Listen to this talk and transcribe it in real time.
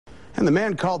And the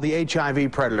man called the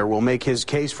HIV predator will make his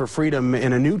case for freedom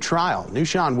in a new trial.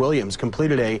 Nushan Williams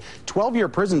completed a 12-year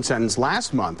prison sentence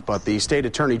last month, but the state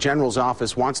attorney general's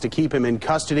office wants to keep him in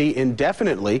custody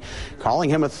indefinitely,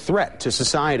 calling him a threat to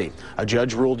society. A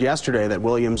judge ruled yesterday that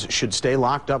Williams should stay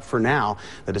locked up for now.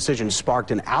 The decision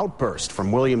sparked an outburst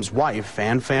from Williams' wife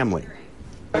and family.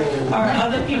 Are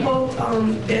other people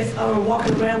that's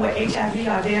walking around with HIV,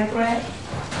 are they a threat?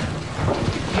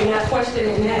 You're not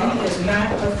questioning that. He is not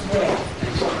a threat,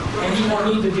 and he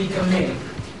don't need to be committed.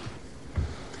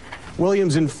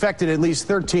 Williams infected at least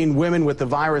 13 women with the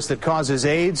virus that causes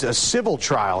AIDS. A civil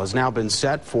trial has now been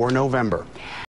set for November.